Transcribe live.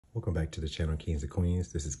Welcome back to the channel, Kings and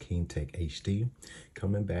Queens. This is King Tech HD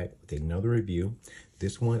coming back with another review.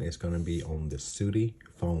 This one is going to be on the Süti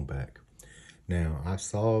PhoneBack. Now, I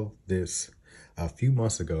saw this a few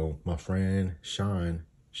months ago. My friend Sean,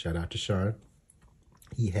 shout out to Sean,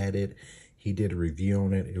 he had it. He did a review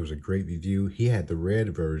on it. It was a great review. He had the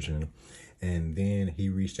red version, and then he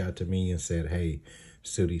reached out to me and said, hey,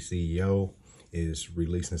 Süti CEO is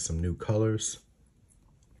releasing some new colors.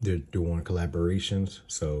 They're doing collaborations,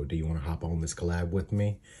 so do you want to hop on this collab with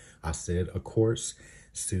me? I said, of course.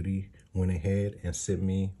 Süti went ahead and sent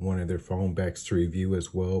me one of their PhoneBacks to review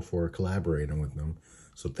as well for collaborating with them.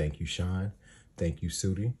 So thank you, Sean. Thank you,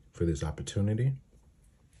 Süti, for this opportunity.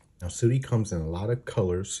 Now, Süti comes in a lot of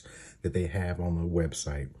colors that they have on the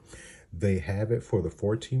website. They have it for the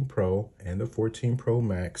 14 Pro and the 14 Pro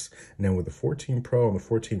Max. Now with the 14 Pro and the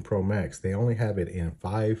 14 Pro Max, they only have it in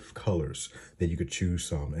 5 colors that you could choose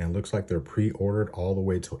from. And it looks like they're pre-ordered all the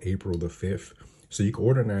way till April the 5th. So you can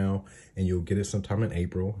order now and you'll get it sometime in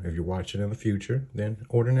April. If you're watching in the future, then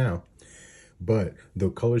order now. But the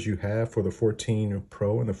colors you have for the 14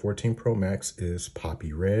 Pro and the 14 Pro Max is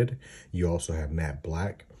Poppy Red. You also have Matte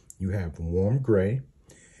Black. You have Warm Gray,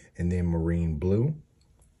 and then Marine Blue,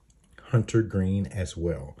 Hunter Green as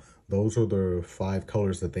well. Those are the 5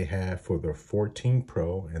 colors that they have for the 14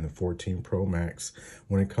 Pro and the 14 Pro Max.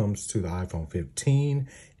 When it comes to the iPhone 15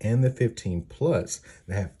 and the 15 Plus,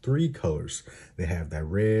 they have 3 colors. They have that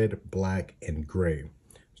red, black, and gray.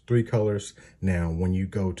 3 colors. Now, when you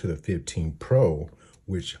go to the 15 Pro,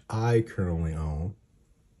 which I currently own,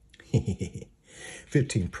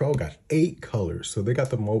 15 Pro got 8 colors, so they got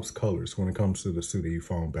the most colors when it comes to the Süti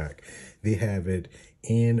PhoneBack. They have it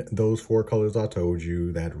in those 4 colors I told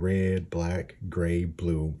you, that red, black, gray,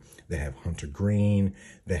 blue. They have Hunter Green.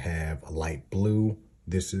 They have a light blue.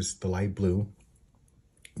 This is the light blue.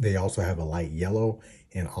 They also have a light yellow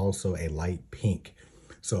and also a light pink.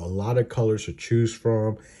 So a lot of colors to choose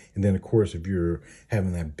from. And then, of course, if you're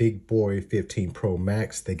having that big boy 15 Pro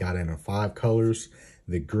Max, they got it in 5 colors.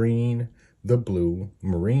 The green, the blue,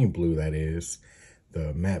 marine blue that is,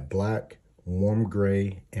 the matte black, warm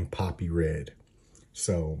gray, and poppy red.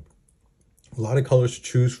 So a lot of colors to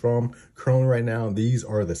choose from. Currently right now, these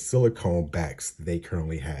are the silicone backs they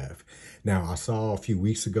currently have. Now, I saw a few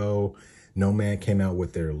weeks ago, No Man came out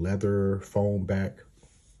with their leather PhoneBack.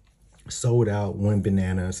 Sold out, went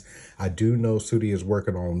bananas. I do know Süti is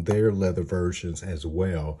working on their leather versions as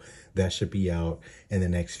well. That should be out in the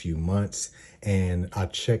next few months. And I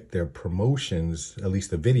checked their promotions, at least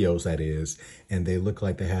the videos that is, and they look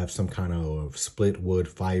like they have some kind of split wood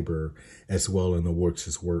fiber as well in the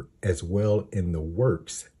works.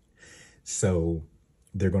 So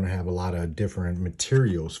they're going to have a lot of different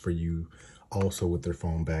materials for you also with their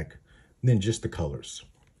PhoneBack than just the colors.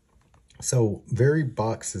 So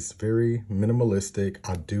box is very minimalistic.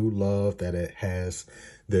 I do love that it has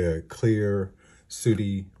the clear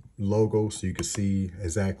Süti logo so you can see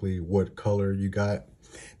exactly what color you got.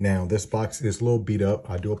 Now this box is a little beat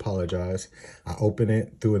up. I do apologize. I opened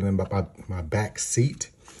it, threw it in my back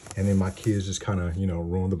seat, and then my kids just kind of,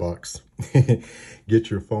 ruined the box.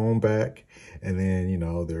 Get your phone back, and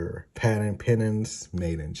then, their patent pennants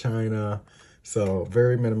made in China. So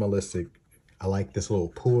very minimalistic. I like this little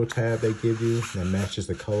pull tab they give you that matches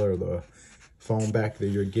the color of the PhoneBack that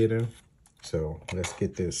you're getting. So let's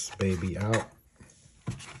get this baby out.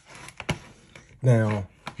 Now,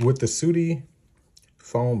 with the Süti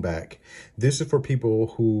PhoneBack, this is for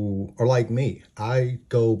people who are like me. I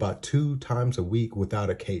go about 2 times a week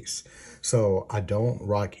without a case. So I don't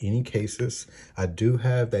rock any cases. I do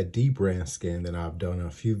have that D brand skin that I've done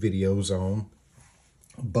a few videos on.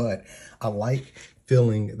 But I like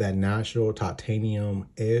feeling that natural titanium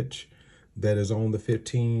edge that is on the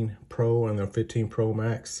 15 Pro and the 15 Pro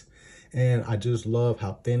Max. And I just love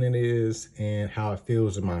how thin it is and how it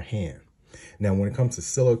feels in my hand. Now, when it comes to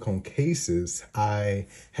silicone cases, I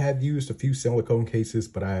have used a few silicone cases,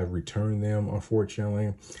 but I have returned them,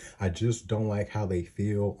 unfortunately. I just don't like how they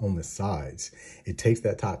feel on the sides. It takes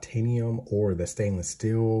that titanium or the stainless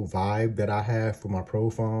steel vibe that I have for my Pro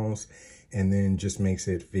phones, and then just makes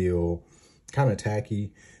it feel kind of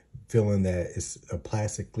tacky, feeling that it's a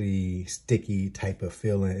plastically sticky type of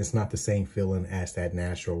feeling. It's not the same feeling as that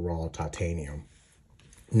natural raw titanium.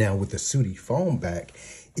 Now with the Süti PhoneBack,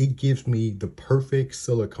 it gives me the perfect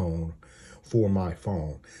silicone for my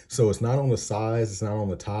phone. So it's not on the sides, it's not on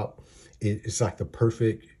the top. It's like the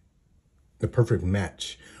perfect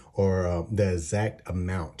match, or the exact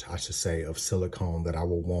amount, I should say, of silicone that I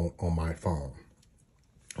will want on my phone.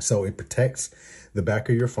 So it protects the back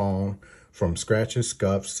of your phone from scratches,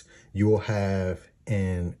 scuffs. You will have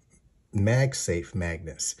an MagSafe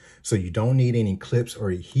magnets. So you don't need any clips or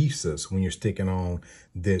adhesives when you're sticking on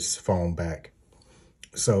this PhoneBack.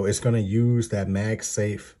 So it's going to use that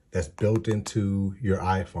MagSafe that's built into your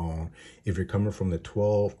iPhone. If you're coming from the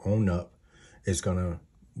 12 on up, it's going to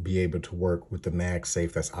be able to work with the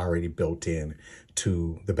MagSafe that's already built in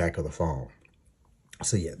to the back of the phone.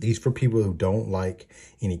 So yeah, these for people who don't like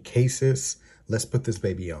any cases. Let's put this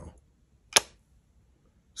baby on.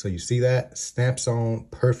 So you see that snaps on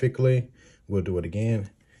perfectly. We'll do it again.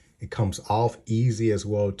 It comes off easy as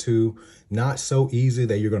well too. Not so easy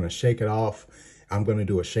that you're going to shake it off. I'm going to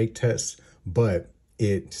do a shake test, but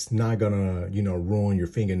it's not going to, you know, ruin your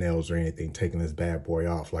fingernails or anything taking this bad boy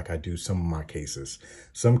off like I do some of my cases.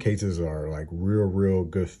 Some cases are like real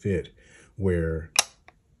good fit where,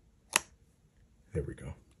 there we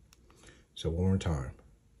go. So one more time.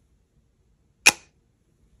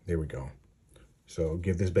 There we go. So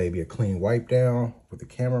give this baby a clean wipe down with the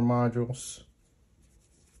camera modules.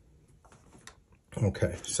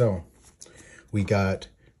 Okay, so we got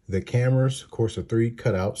the cameras, of course, the 3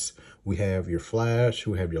 cutouts. We have your flash,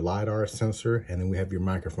 we have your LiDAR sensor, and then we have your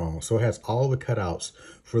microphone. So it has all the cutouts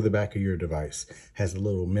for the back of your device. Has a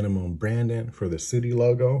little minimum branding for the Süti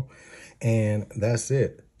logo, and that's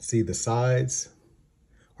it. See, the sides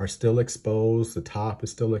are still exposed, the top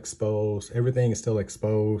is still exposed, everything is still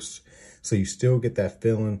exposed. So you still get that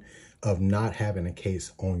feeling of not having a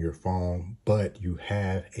case on your phone, but you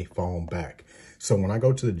have a PhoneBack. So when I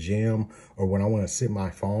go to the gym or when I want to sit my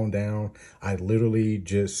phone down, I literally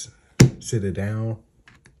just sit it down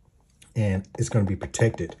and it's going to be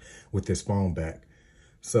protected with this PhoneBack.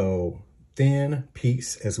 So thin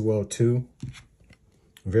piece as well too.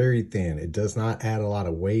 Very thin. It does not add a lot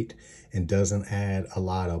of weight and doesn't add a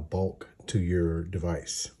lot of bulk to your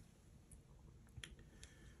device.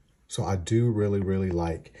 So I do really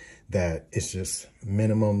like that it's just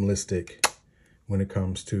minimalistic when it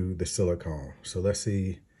comes to the silicone. So let's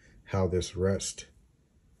see how this rests.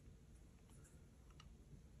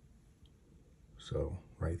 So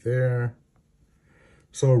right there.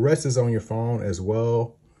 So it rests on your phone as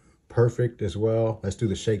well. Perfect as well. Let's do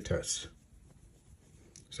the shake test.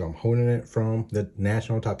 So I'm holding it from the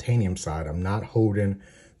National Titanium side. I'm not holding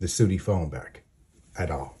the Süti PhoneBack at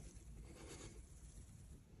all.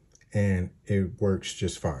 And it works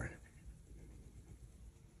just fine.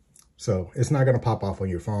 So it's not going to pop off on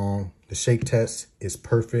your phone. The shake test is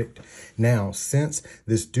perfect. Now, since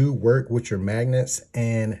this do work with your magnets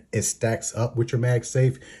and it stacks up with your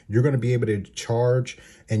MagSafe, you're going to be able to charge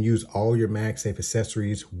and use all your MagSafe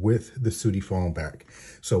accessories with the Süti PhoneBack.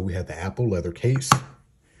 So we have the Apple leather case.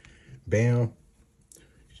 Bam.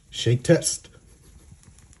 Shake test.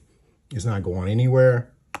 It's not going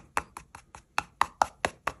anywhere.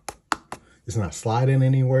 It's not sliding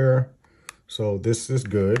anywhere. So this is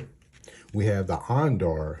good. We have the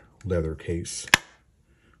Andar leather case.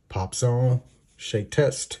 Pops on. Shake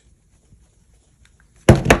test.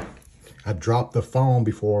 I dropped the phone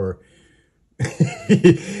before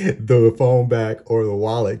the PhoneBack or the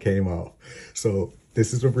wallet came off. So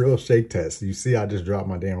this is a real shake test. You see, I just dropped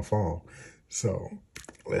my damn phone. So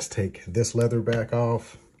let's take this leather back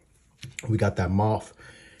off. We got that Moft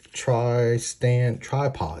tripod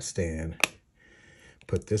stand.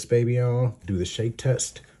 Put this baby on, do the shake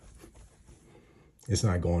test. It's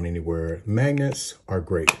not going anywhere. Magnets are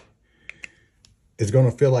great. It's going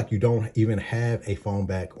to feel like you don't even have a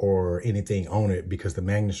PhoneBack or anything on it because the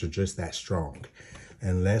magnets are just that strong.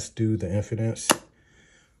 And let's do the Infinite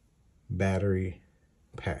battery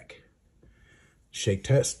pack. Shake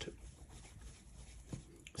test.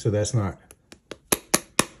 So that's not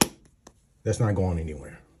going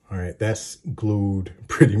anywhere. All right, that's glued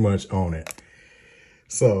pretty much on it.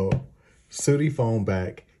 So Süti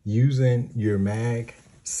PhoneBack, using your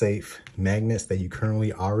MagSafe magnets that you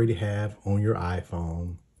currently already have on your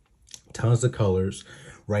iPhone. Tons of colors.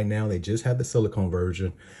 Right now, they just have the silicone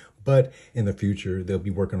version, but in the future, they'll be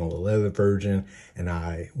working on the leather version. And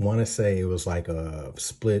I want to say it was like a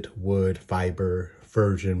split wood fiber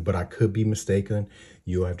version, but I could be mistaken.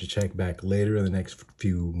 You'll have to check back later in the next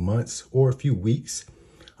few months or a few weeks.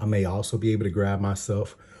 I may also be able to grab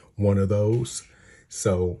myself one of those.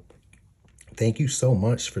 So thank you so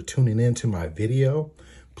much for tuning in to my video.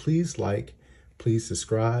 Please like, please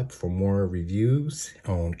subscribe for more reviews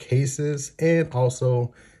on cases and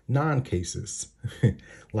also non-cases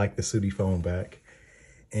like the Süti PhoneBack.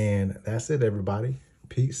 And that's it, everybody.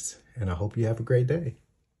 Peace, and I hope you have a great day.